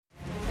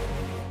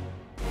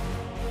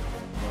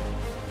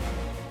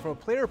From a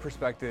player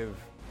perspective,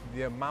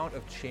 the amount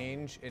of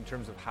change in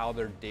terms of how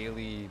their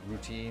daily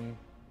routine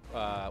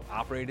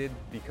operated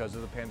because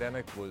of the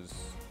pandemic was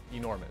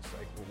enormous.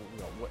 Like,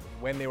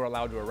 when they were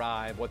allowed to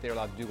arrive, what they were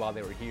allowed to do while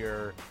they were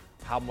here,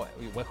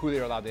 who they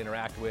were allowed to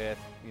interact with,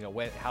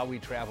 how we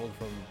traveled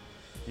from,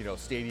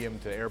 stadium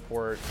to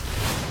airport.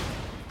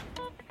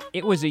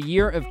 It was a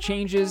year of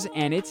changes,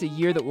 and it's a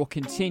year that will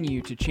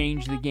continue to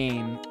change the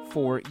game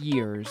for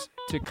years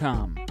to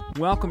come.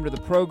 Welcome to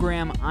the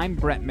program. I'm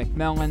Brett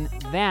McMillan.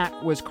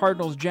 That was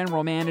Cardinals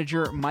general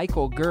manager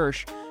Michael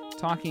Girsch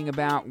talking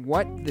about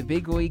what the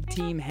big league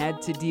team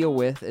had to deal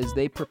with as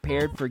they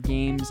prepared for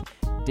games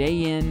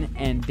day in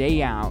and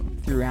day out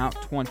throughout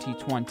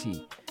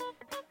 2020.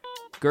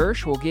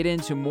 Girsch will get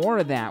into more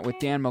of that with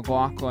Dan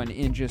McLaughlin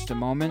in just a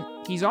moment.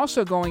 He's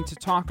also going to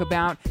talk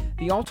about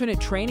the alternate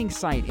training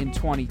site in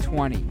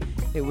 2020.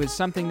 It was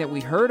something that we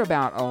heard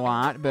about a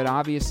lot, but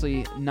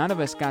obviously none of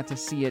us got to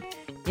see it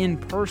in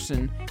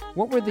person.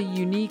 What were the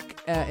unique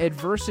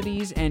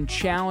adversities and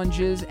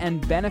challenges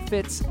and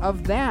benefits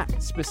of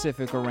that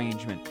specific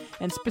arrangement?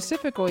 And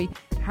specifically,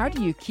 how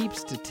do you keep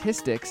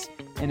statistics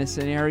in a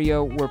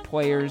scenario where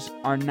players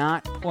are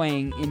not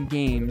playing in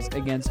games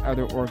against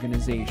other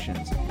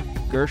organizations?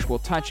 Girsch will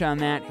touch on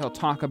that. He'll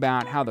talk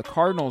about how the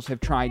Cardinals have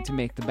tried to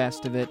make the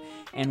best of it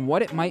and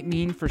what it might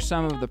mean for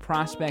some of the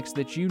prospects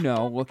that you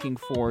know looking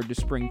forward to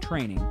spring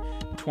training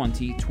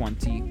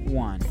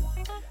 2021.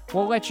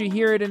 We'll let you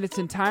hear it in its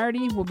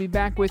entirety. We'll be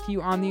back with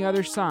you on the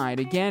other side.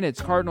 Again,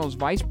 it's Cardinals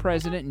Vice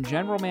President and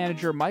General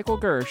Manager Michael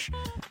Girsch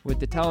with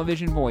the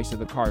television voice of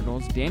the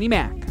Cardinals, Danny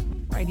Mack,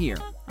 right here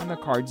on the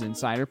Cards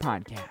Insider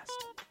Podcast.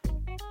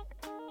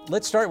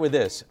 Let's start with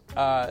this.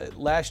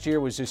 Last year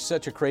was just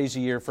such a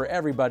crazy year for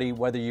everybody,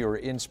 whether you were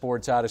in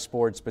sports, out of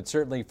sports, but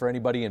certainly for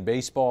anybody in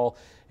baseball.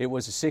 It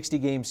was a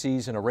 60-game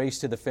season, a race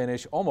to the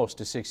finish,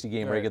 almost a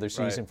 60-game regular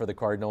season for the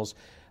Cardinals.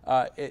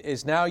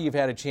 Is now you've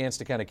had a chance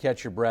to kind of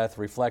catch your breath,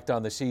 reflect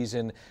on the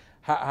season.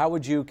 How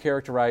would you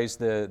characterize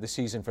the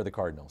season for the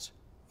Cardinals?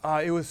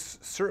 It was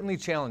certainly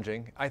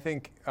challenging. I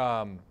think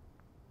from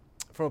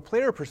a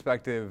player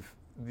perspective,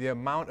 the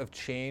amount of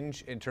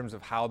change in terms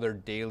of how their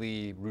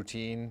daily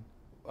routine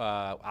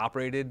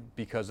operated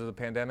because of the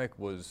pandemic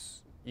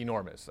was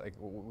enormous. Like,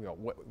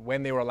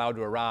 when they were allowed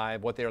to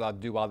arrive, what they were allowed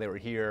to do while they were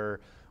here,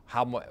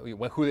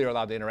 who they were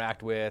allowed to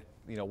interact with,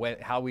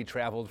 how we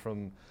traveled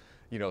from,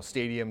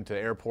 stadium to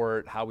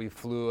airport, how we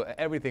flew.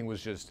 Everything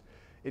was just,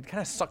 it kind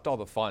of sucked all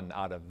the fun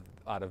out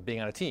of being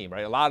on a team,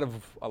 right? A lot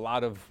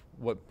of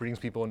what brings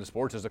people into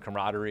sports is the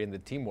camaraderie and the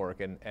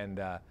teamwork,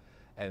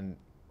 and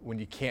when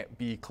you can't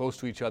be close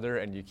to each other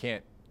and you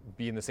can't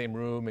be in the same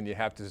room and you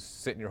have to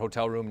sit in your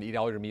hotel room and eat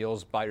all your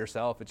meals by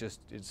yourself,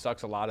 it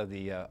sucks a lot of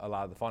the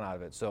fun out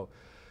of it. So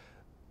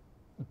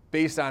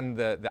based on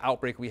the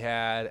outbreak we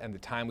had and the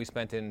time we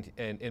spent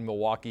in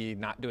Milwaukee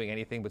not doing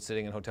anything but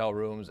sitting in hotel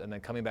rooms and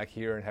then coming back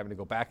here and having to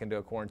go back into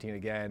a quarantine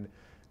again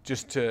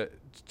just to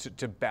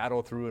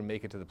battle through and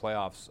make it to the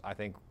playoffs, I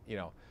think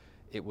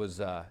it was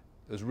an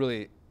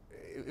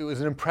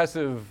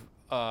impressive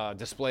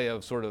display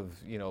of sort of,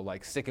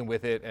 like sticking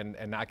with it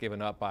and not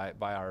giving up by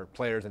our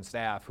players and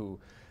staff who,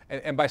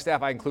 and by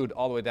staff I include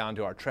all the way down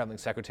to our traveling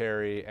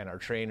secretary and our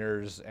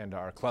trainers and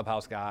our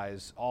clubhouse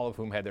guys, all of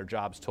whom had their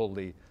jobs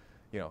totally,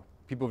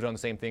 people who've done the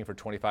same thing for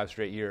 25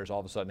 straight years all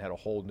of a sudden had a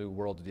whole new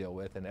world to deal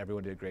with, and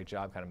everyone did a great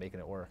job kind of making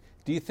it work.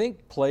 Do you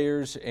think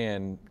players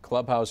and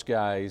clubhouse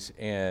guys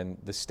and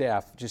the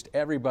staff, just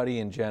everybody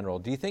in general,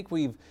 do you think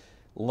we've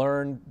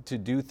learn to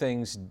do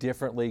things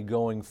differently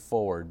going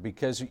forward?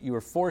 Because you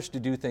were forced to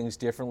do things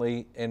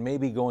differently, and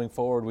maybe going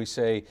forward we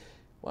say,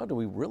 well, do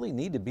we really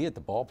need to be at the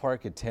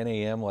ballpark at 10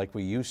 a.m. like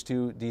we used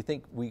to? Do you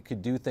think we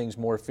could do things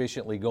more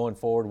efficiently going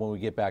forward when we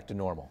get back to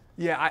normal?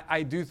 Yeah,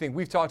 I do think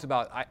we've talked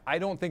about, I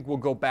don't think we'll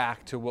go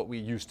back to what we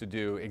used to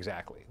do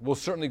exactly. We'll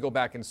certainly go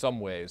back in some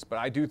ways, but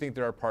I do think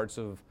there are parts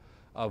of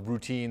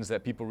routines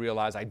that people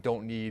realize I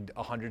don't need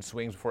 100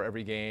 swings before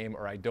every game,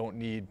 or I don't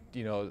need,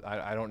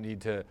 I don't need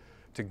to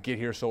get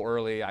here so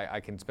early. I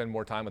can spend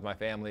more time with my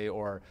family,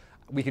 or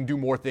we can do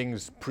more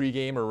things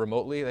pregame or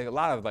remotely. Like a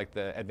lot of like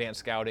the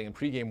advanced scouting and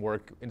pregame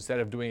work, instead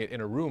of doing it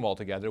in a room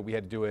altogether, we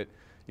had to do it,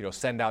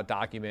 send out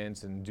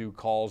documents and do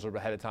calls or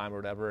ahead of time or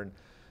whatever. And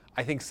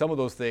I think some of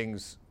those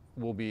things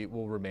will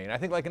remain. I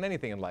think like in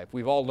anything in life,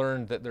 we've all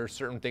learned that there's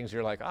certain things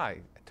you're like,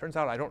 it turns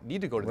out I don't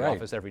need to go to the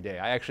office every day.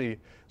 I actually,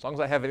 as long as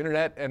I have an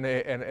internet and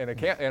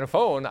a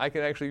phone, I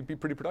can actually be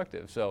pretty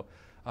productive. So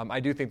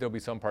I do think there'll be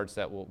some parts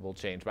that will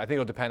change, but I think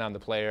it'll depend on the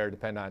player,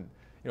 depend on,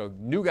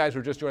 new guys who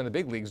are just joining the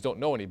big leagues don't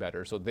know any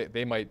better, so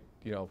they might,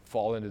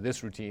 fall into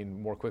this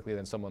routine more quickly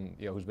than someone,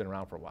 who's been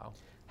around for a while.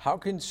 How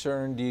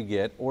concerned do you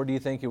get, or do you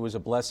think it was a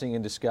blessing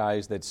in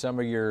disguise that some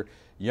of your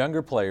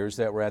younger players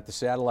that were at the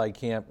satellite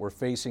camp were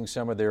facing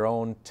some of their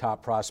own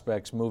top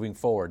prospects moving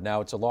forward?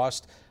 Now, it's a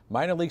lost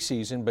minor league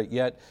season, but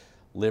yet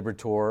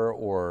Liberatore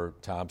or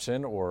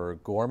Thompson or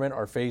Gorman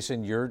are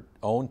facing your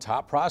own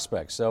top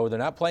prospects. So they're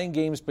not playing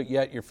games, but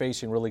yet you're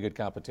facing really good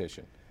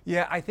competition.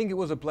 Yeah, I think it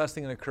was a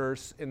blessing and a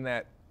curse in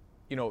that,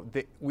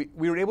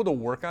 we were able to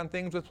work on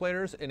things with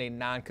players in a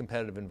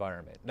non-competitive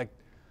environment. Like,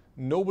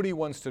 nobody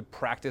wants to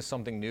practice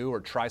something new or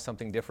try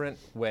something different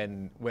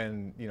when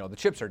the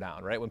chips are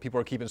down, right? When people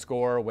are keeping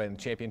score, when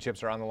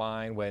championships are on the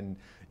line, when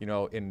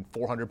in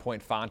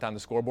 400-point font on the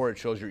scoreboard it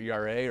shows your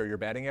ERA or your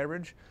batting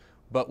average.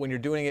 But when you're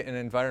doing it in an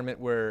environment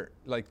where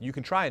like you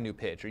can try a new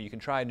pitch, or you can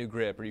try a new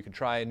grip, or you can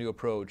try a new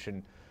approach,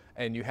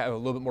 and you have a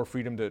little bit more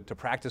freedom to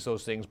practice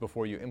those things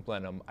before you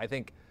implement them, I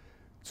think.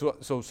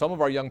 So some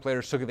of our young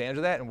players took advantage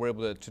of that and were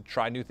able to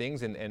try new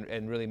things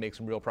and really make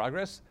some real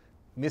progress.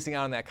 Missing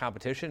out on that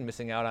competition,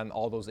 missing out on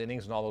all those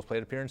innings and all those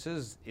plate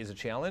appearances is a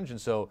challenge.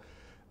 And so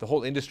the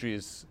whole industry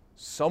is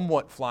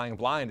somewhat flying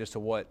blind as to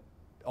what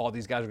all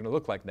these guys are going to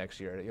look like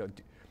next year.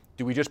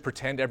 Do we just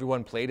pretend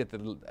everyone played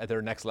at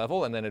their next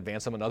level and then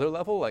advance them another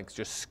level, like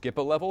just skip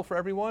a level for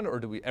everyone, or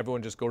do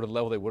everyone just go to the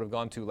level they would have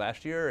gone to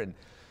last year? And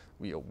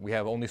we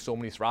have only so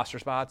many roster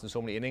spots and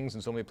so many innings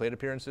and so many plate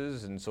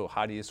appearances, and so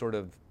how do you sort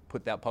of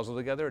put that puzzle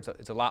together?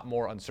 It's a lot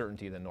more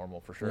uncertainty than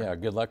normal, for sure. Yeah,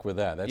 good luck with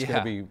that. That's going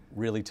to be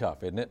really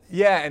tough, isn't it?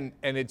 Yeah, and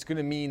it's going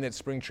to mean that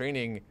spring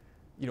training,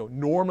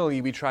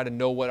 normally we try to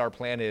know what our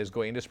plan is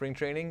going into spring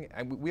training,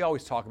 and we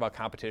always talk about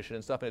competition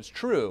and stuff, and it's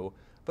true,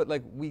 but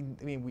like we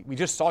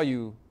just saw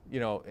you,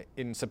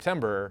 in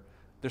September.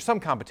 There's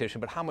some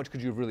competition, but how much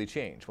could you have really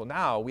changed? Well,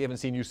 now we haven't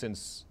seen you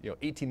since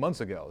 18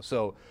 months ago,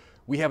 so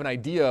we have an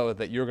idea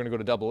that you're going to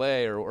go to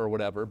AA or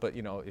whatever, but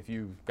if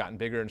you've gotten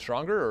bigger and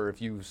stronger, or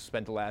if you've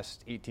spent the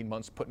last 18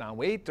 months putting on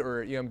weight,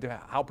 or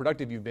how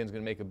productive you've been is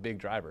going to make a big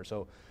driver.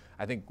 So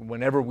I think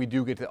whenever we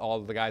do get to all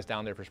of the guys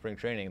down there for spring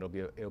training,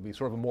 it'll be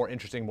sort of a more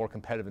interesting, more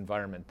competitive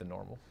environment than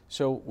normal.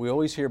 So we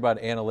always hear about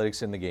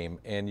analytics in the game,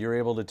 and you're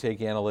able to take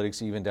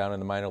analytics even down in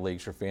the minor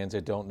leagues for fans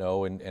that don't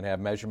know, and have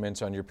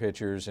measurements on your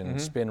pitchers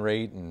and spin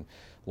rate and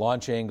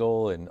launch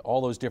angle and all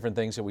those different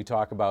things that we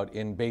talk about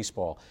in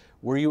baseball.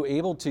 Were you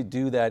able to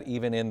do that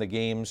even in the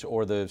games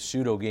or the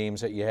pseudo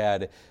games that you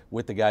had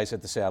with the guys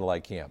at the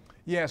satellite camp?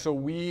 Yeah, so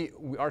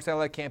our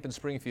satellite camp in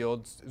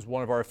Springfield is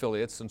one of our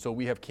affiliates, and so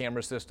we have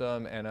camera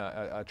system and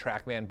a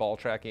TrackMan ball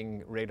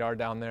tracking radar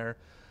down there.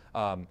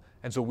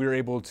 And so we're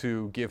able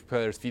to give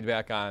players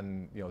feedback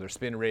on their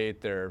spin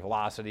rate, their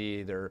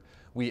velocity,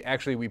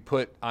 we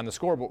put on the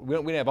scoreboard. We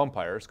didn't have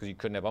umpires because you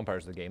couldn't have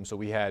umpires in the game. So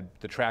we had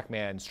the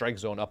TrackMan strike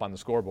zone up on the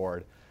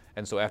scoreboard.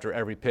 And so after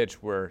every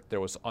pitch where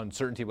there was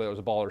uncertainty whether it was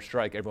a ball or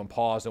strike, everyone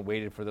paused and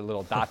waited for the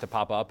little dot to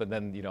pop up. And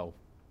then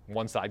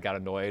one side got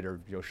annoyed or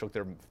shook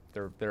their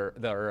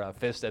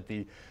fist at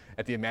the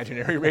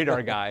imaginary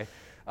radar guy.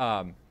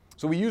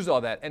 So we used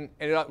all that, and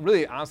it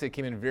really honestly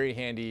came in very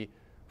handy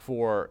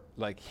for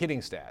like hitting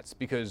stats,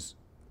 because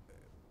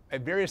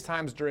at various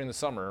times during the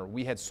summer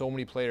we had so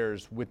many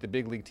players with the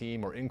big league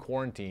team or in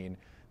quarantine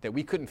that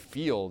we couldn't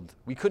field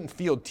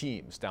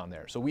teams down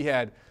there. So we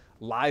had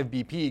live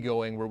BP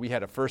going where we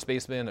had a first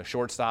baseman, a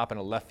shortstop, and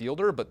a left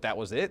fielder, but that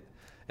was it.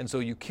 And so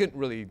you couldn't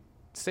really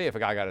say if a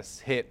guy got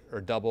a hit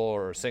or double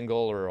or a single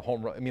or a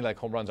home run. I mean, like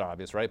home runs are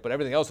obvious, right? But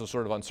everything else was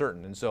sort of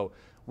uncertain. And so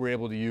we're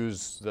able to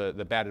use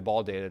the batted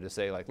ball data to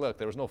say, like, look,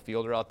 there was no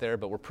fielder out there,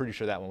 but we're pretty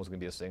sure that one was going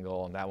to be a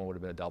single and that one would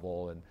have been a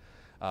double. And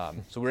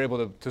so we're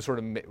able to sort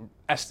of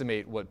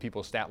estimate what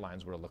people's stat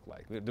lines would look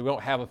like. We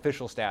don't have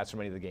official stats from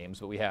any of the games,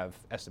 but we have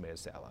estimated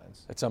stat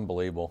lines. That's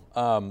unbelievable.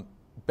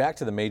 Back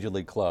to the Major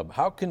League Club.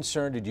 How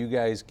concerned did you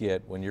guys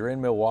get when you're in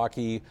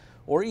Milwaukee,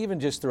 or even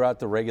just throughout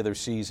the regular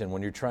season,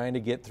 when you're trying to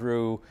get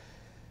through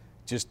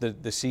just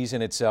the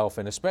season itself,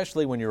 and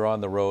especially when you're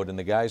on the road and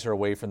the guys are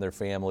away from their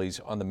families,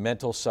 on the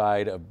mental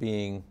side of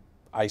being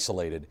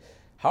isolated?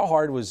 How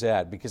hard was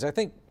that? Because I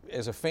think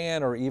as a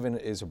fan or even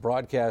as a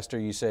broadcaster,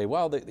 you say,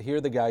 well, here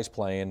are the guys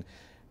playing.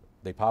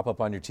 They pop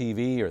up on your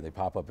TV or they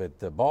pop up at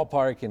the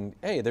ballpark, and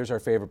hey, there's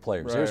our favorite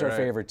players. There's our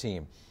favorite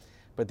team.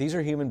 But these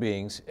are human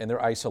beings, and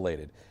they're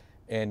isolated.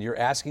 And you're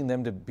asking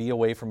them to be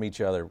away from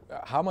each other.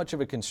 How much of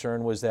a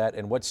concern was that,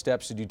 and what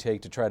steps did you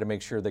take to try to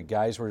make sure that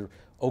guys were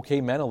okay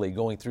mentally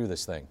going through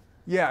this thing?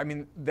 Yeah, I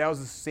mean, that was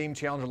the same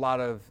challenge a lot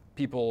of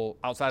people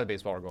outside of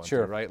baseball were going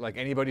through, right? Like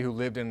anybody who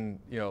lived anyone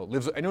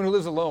who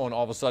lives alone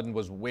all of a sudden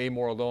was way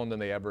more alone than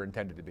they ever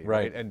intended to be,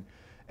 right?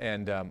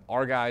 And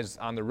our guys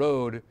on the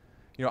road,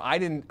 I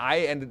didn't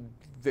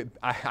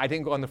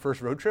go on the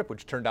first road trip,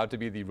 which turned out to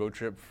be the road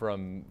trip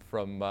from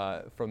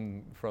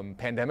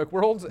pandemic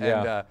world,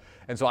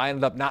 and so I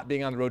ended up not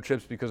being on the road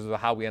trips because of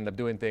how we ended up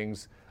doing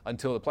things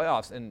until the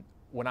playoffs. And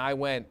when I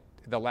went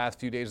the last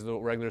few days of the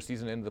regular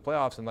season into the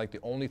playoffs, and like the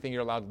only thing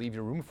you're allowed to leave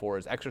your room for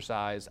is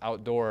exercise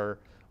outdoor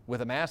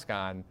with a mask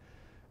on.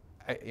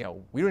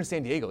 We were in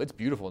San Diego. It's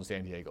beautiful in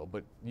San Diego,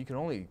 but you can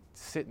only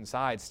sit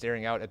inside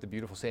staring out at the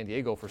beautiful San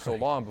Diego for so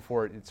long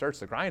before it starts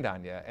to grind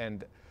on you.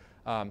 And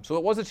so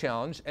it was a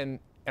challenge, and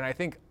I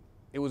think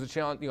it was a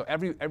challenge.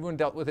 Everyone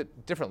dealt with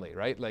it differently,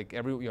 right? Like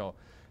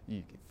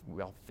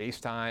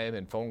FaceTime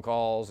and phone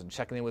calls and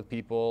checking in with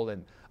people,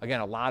 and again,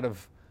 a lot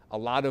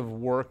of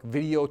work,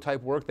 video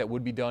type work that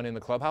would be done in the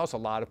clubhouse. A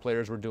lot of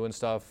players were doing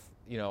stuff,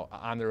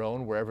 on their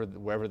own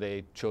wherever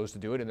they chose to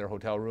do it, in their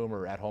hotel room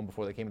or at home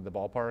before they came to the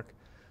ballpark.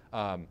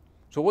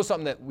 So it was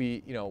something that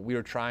we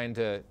were trying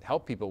to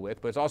help people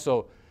with, but it's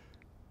also,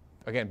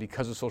 again,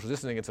 because of social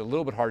distancing, it's a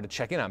little bit hard to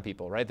check in on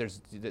people, right?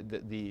 There's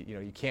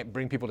you can't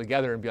bring people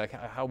together and be like,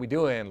 how are we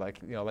doing? Like,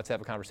 let's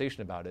have a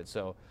conversation about it.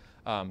 So,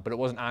 but it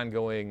wasn't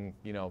ongoing,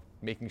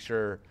 making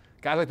sure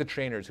guys like the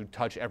trainers who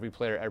touch every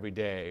player every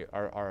day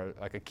are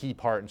like a key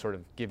part in sort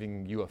of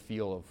giving you a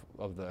feel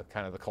of the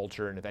kind of the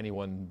culture, and if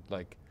anyone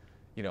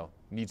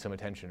needs some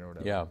attention or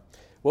whatever. Yeah.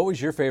 What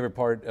was your favorite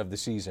part of the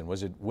season?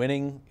 Was it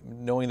winning,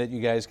 knowing that you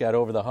guys got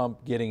over the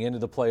hump, getting into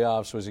the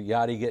playoffs? Was it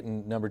Yachty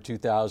getting number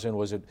 2,000?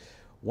 Was it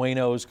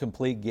Waino's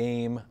complete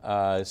game,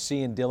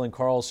 seeing Dylan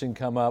Carlson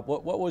come up?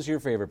 What was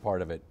your favorite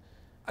part of it?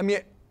 I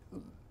mean,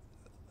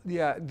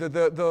 yeah,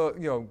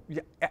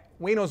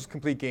 Waino's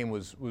complete game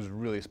was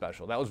really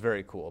special. That was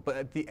very cool. But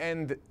at the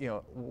end,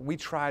 we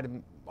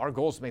tried. Our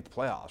goal is to make the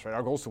playoffs, right?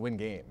 Our goal is to win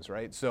games,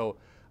 right? So,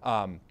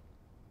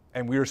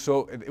 and we were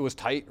it was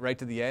tight right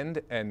to the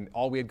end, and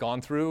all we had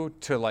gone through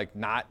to like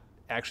not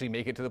actually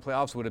make it to the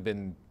playoffs would have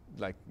been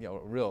like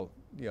real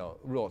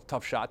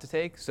tough shot to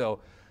take.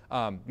 So.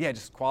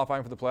 Just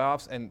qualifying for the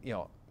playoffs, and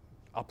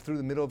up through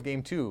the middle of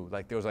game 2,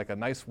 like there was like a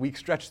nice week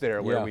stretch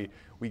there where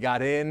we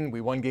got in,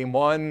 we won game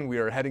 1, we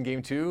were ahead in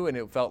game 2, and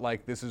it felt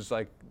like this is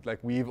like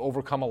we've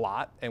overcome a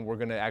lot, and we're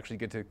going to actually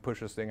get to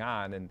push this thing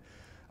on,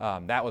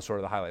 and that was sort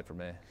of the highlight for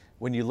me.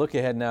 When you look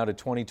ahead now to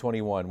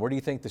 2021, where do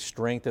you think the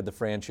strength of the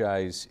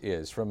franchise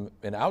is? From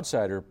an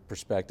outsider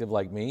perspective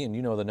like me, and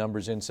the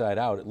numbers inside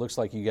out, it looks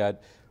like you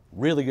got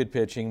really good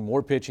pitching,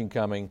 more pitching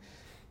coming.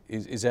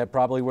 Is that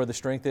probably where the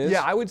strength is?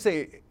 Yeah, I would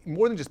say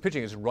more than just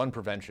pitching is run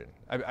prevention.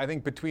 I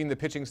think between the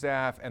pitching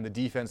staff and the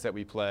defense that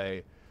we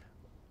play,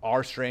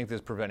 our strength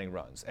is preventing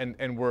runs.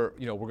 And we're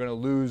going to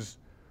lose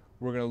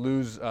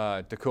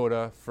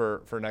Dakota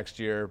for next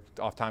year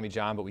off Tommy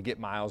John, but we get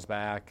Miles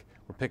back.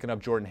 We're picking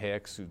up Jordan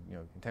Hicks, who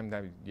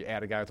anytime you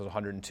add a guy with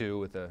 102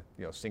 with a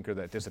sinker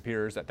that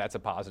disappears, that's a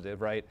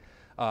positive, right?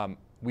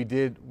 We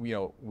did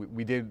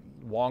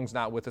Wong's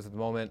not with us at the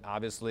moment,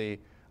 obviously.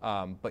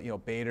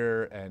 But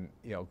Bader and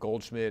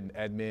Goldschmidt and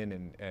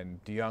Edman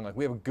and DeYoung, like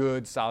we have a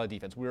good, solid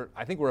defense.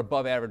 I think we're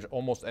above average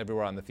almost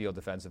everywhere on the field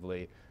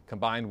defensively,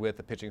 combined with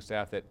a pitching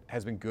staff that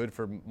has been good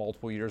for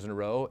multiple years in a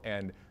row,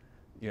 and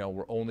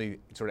we're only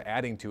sort of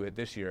adding to it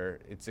this year.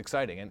 It's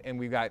exciting, and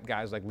we've got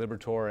guys like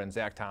Liberatore and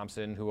Zach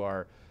Thompson who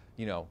are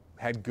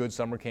had good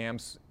summer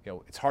camps.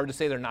 It's hard to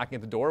say they're knocking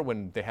at the door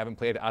when they haven't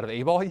played out of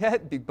A-ball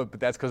yet, but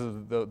that's because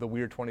of the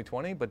weird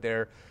 2020. But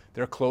they're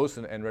close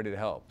and ready to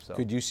help. So.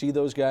 Could you see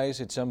those guys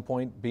at some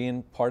point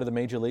being part of the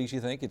major leagues? You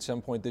think at some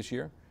point this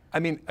year? I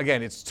mean,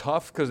 again, it's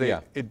tough because we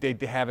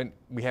haven't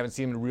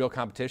seen them in real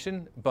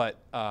competition.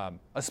 But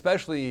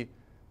especially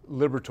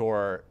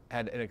Liberatore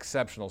had an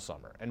exceptional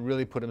summer and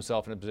really put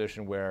himself in a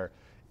position where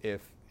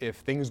if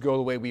things go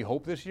the way we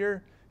hope this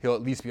year, he'll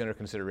at least be under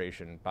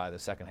consideration by the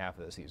second half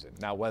of the season.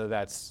 Now, whether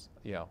that's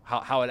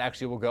how it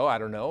actually will go, I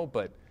don't know.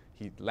 But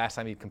last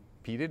time he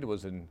competed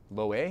was in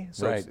low A,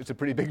 so right. it's a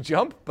pretty big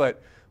jump.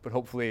 But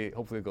hopefully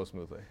it goes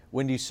smoothly.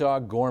 When you saw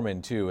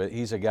Gorman too,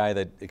 he's a guy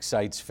that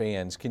excites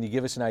fans. Can you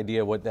give us an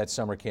idea what that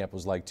summer camp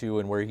was like too,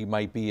 and where he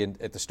might be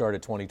at the start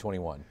of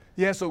 2021?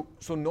 Yeah. So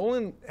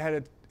Nolan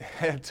had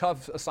a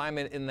tough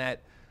assignment in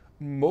that.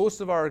 Most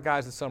of our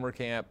guys at summer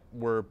camp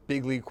were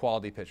big league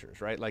quality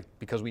pitchers, right? Like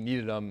because we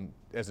needed them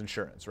as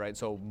insurance, right?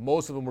 So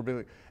most of them were big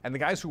league. And the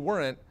guys who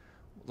weren't,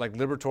 like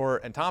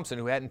Liberatore and Thompson,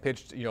 who hadn't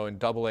pitched, in AA and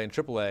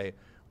AAA,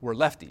 were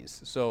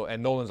lefties. So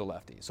and Nolan's a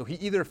lefty. So he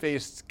either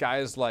faced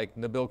guys like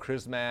Nabil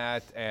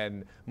Krismat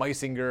and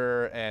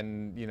Meisinger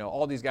and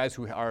all these guys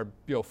who are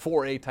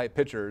 4A type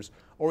pitchers,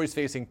 or he's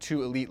facing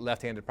 2 elite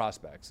left-handed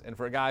prospects. And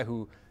for a guy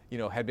who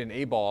had been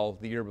A-ball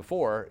the year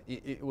before,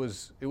 it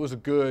was a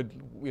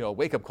good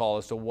wake-up call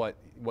as to what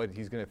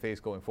he's going to face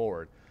going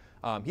forward.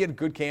 He had a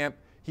good camp.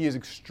 He is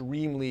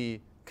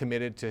extremely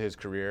committed to his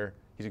career.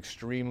 He's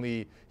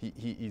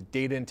he's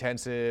data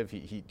intensive.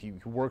 He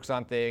works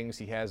on things.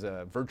 He has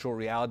a virtual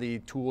reality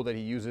tool that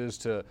he uses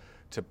to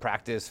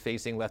practice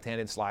facing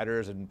left-handed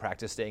sliders and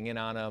practice staying in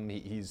on them.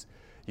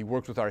 He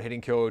worked with our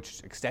hitting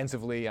coach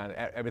extensively on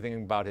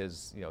everything about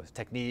his his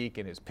technique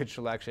and his pitch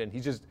selection.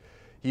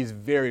 He's a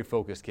very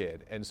focused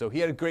kid. And so he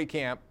had a great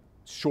camp,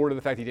 short of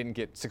the fact he didn't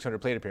get 600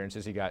 plate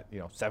appearances. He got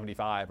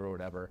 75 or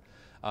whatever.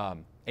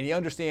 And he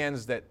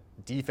understands that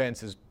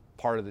defense is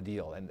part of the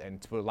deal,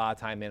 and to put a lot of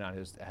time in on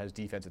his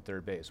defense at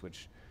third base,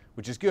 which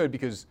is good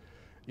because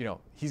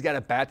he's got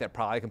a bat that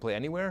probably can play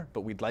anywhere,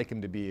 but we'd like him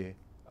to be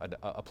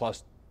a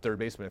plus third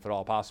baseman if at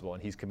all possible,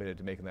 and he's committed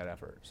to making that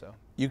effort. So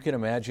you can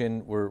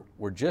imagine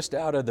we're just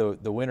out of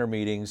the winter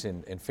meetings,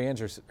 and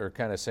fans are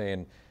kind of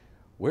saying,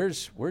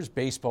 Where's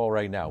baseball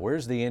right now?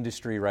 Where's the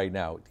industry right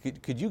now?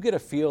 Could you get a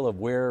feel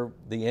of where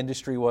the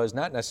industry was,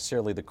 not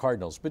necessarily the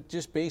Cardinals, but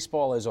just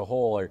baseball as a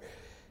whole? Are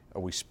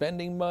we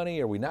spending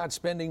money? Are we not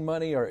spending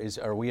money? Or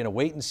are we in a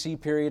wait-and-see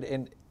period?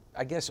 And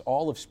I guess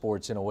all of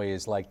sports, in a way,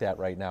 is like that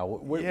right now.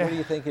 Where do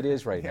you think it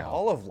is right now?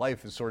 All of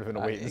life is sort of in a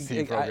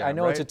wait-and-see program. I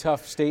know, right? It's a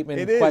tough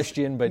statement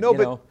question, but no,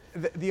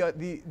 but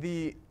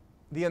the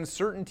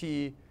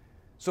uncertainty.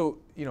 So,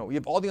 you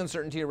have all the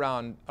uncertainty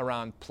around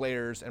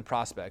players and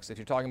prospects. If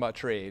you're talking about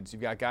trades,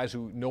 you've got guys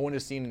who no one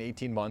has seen in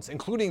 18 months,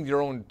 including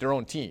their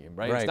own team,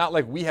 right? It's not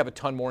like we have a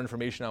ton more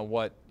information on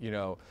what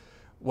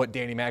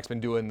Danny Mac's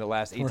been doing the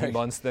last 18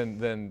 months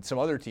than some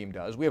other team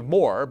does. We have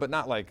more, but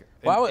not like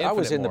I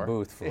was in the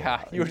booth for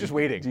you were just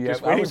waiting.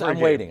 I'm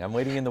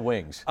waiting in the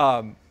wings.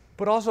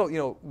 But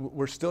also,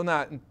 we're still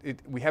not,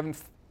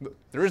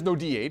 there is no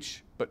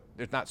DH, but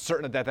it's not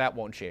certain that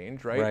won't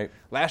change, right?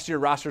 Last year,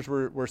 rosters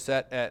were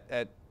set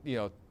at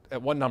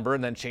one number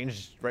and then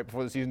changed right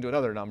before the season to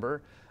another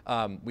number.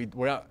 We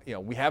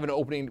have an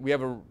opening, we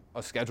have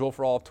a schedule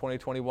for all of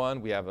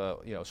 2021. We have a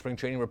spring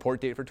training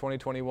report date for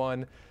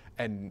 2021,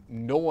 and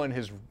no one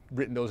has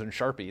written those in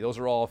Sharpie. Those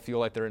are all feel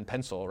like they're in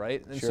pencil,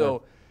 right? And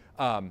so,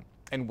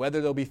 and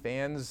whether there'll be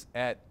fans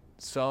at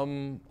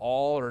some,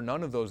 all, or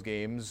none of those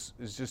games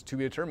is just to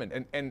be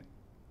determined. And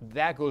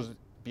that goes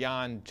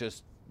beyond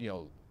just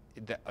a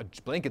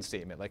blanket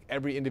statement. Like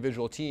every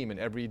individual team and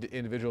every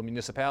individual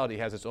municipality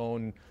has its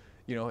own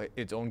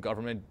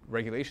government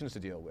regulations to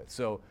deal with.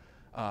 So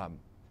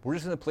we're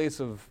just in a place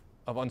of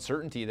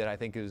uncertainty that I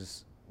think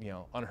is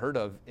unheard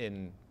of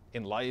in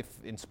life,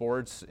 in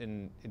sports,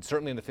 in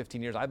certainly in the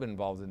 15 years I've been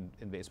involved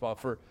in baseball.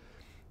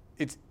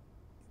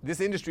 This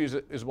industry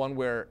is one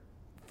where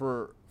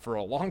for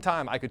a long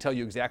time I could tell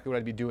you exactly what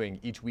I'd be doing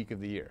each week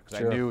of the year,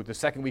 because I knew the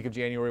second week of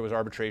January was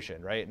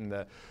arbitration, right? And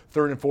the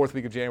third and fourth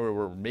week of January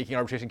we're making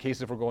arbitration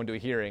cases if we're going to a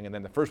hearing, and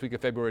then the first week of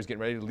February is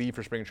getting ready to leave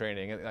for spring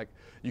training. And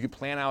you could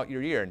plan out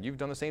your year, and you've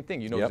done the same thing.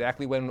 You know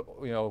exactly when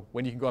you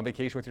can go on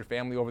vacation with your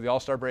family over the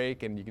All-Star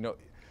break, and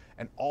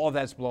and all of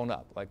that's blown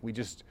up. Like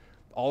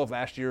all of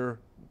last year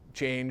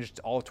changed.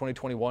 All of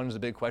 2021 is a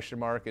big question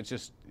mark. It's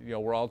just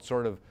we're all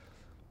sort of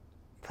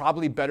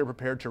probably better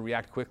prepared to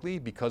react quickly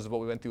because of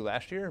what we went through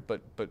last year,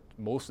 but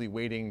mostly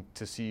waiting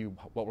to see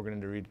what we're going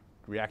to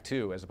react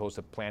to as opposed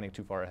to planning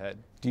too far ahead.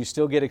 Do you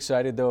still get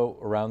excited, though,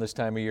 around this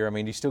time of year? I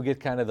mean, do you still get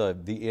kind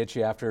of the itch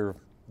after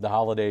the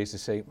holidays to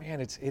say,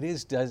 man, it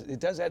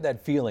does have that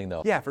feeling,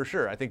 though? Yeah, for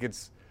sure. I think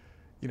it's,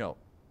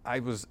 I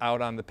was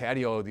out on the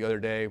patio the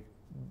other day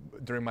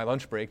during my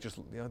lunch break, just,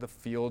 the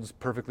field's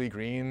perfectly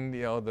green,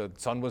 the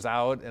sun was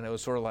out, and it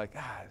was sort of like,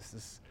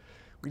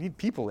 we need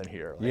people in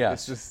here.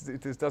 It's just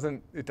it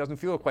doesn't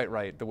feel quite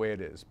right the way it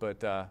is.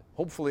 But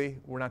hopefully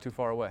we're not too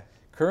far away.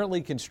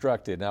 Currently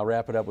constructed. Now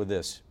wrap it up with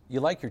this. You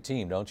like your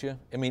team, don't you?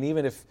 I mean,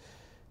 even if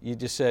you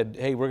just said,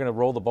 hey, we're going to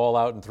roll the ball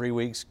out in 3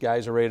 weeks,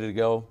 guys are ready to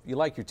go. You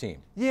like your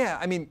team? Yeah.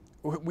 I mean,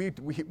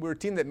 we're a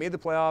team that made the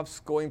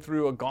playoffs, going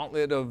through a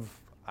gauntlet of,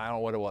 I don't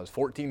know what it was,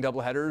 14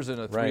 doubleheaders in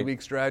a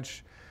 3-week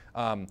stretch.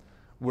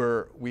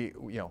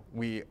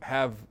 We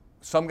have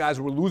some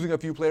guys. We're losing a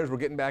few players. We're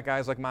getting back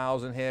guys like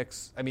Miles and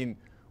Hicks. I mean,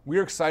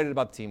 we're excited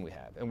about the team we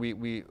have, and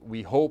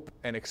we hope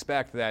and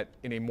expect that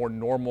in a more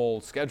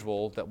normal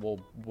schedule that we'll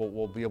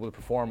be able to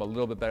perform a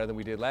little bit better than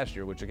we did last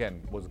year, which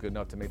again was good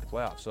enough to make the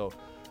playoffs. So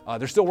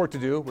there's still work to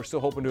do. We're still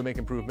hoping to make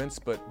improvements,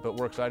 but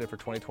we're excited for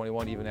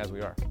 2021 even as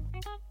we are.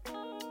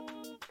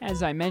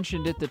 As I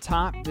mentioned at the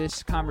top,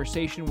 this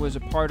conversation was a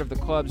part of the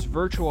club's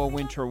virtual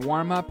winter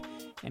warm-up,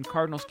 and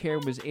Cardinals Care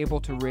was able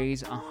to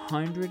raise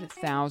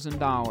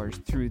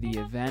 $100,000 through the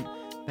event.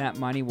 That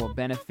money will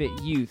benefit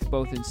youth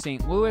both in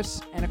St.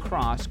 Louis and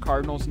across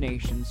Cardinals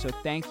Nation. So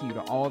thank you to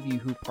all of you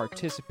who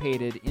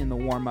participated in the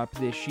warm-up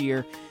this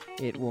year.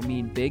 It will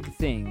mean big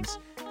things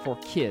for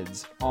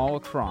kids all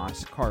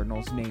across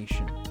Cardinals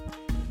Nation.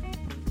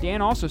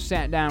 Dan also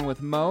sat down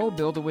with Mo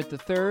Bildewit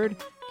III,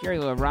 Gary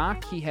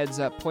LaRocque, he heads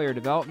up player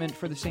development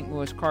for the St.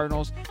 Louis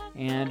Cardinals,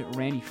 and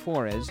Randy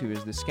Flores, who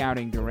is the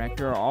scouting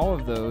director. All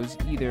of those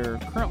either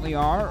currently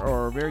are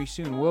or very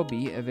soon will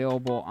be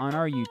available on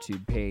our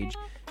YouTube page,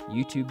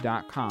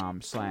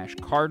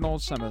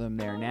 youtube.com/Cardinals. Some of them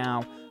there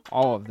now.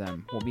 All of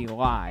them will be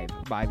live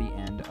by the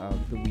end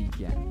of the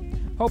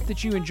weekend. Hope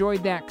that you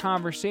enjoyed that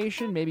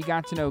conversation, maybe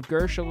got to know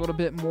Gersh a little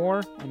bit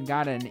more, and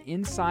got an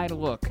inside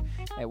look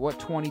at what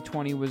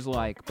 2020 was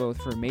like,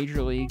 both for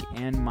Major League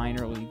and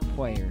minor league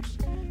players.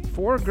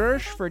 For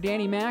Gersh, for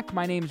Danny Mac,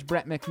 my name's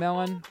Brett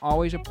McMillan.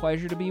 Always a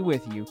pleasure to be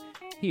with you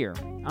here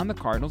on the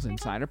Cardinals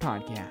Insider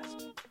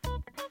Podcast.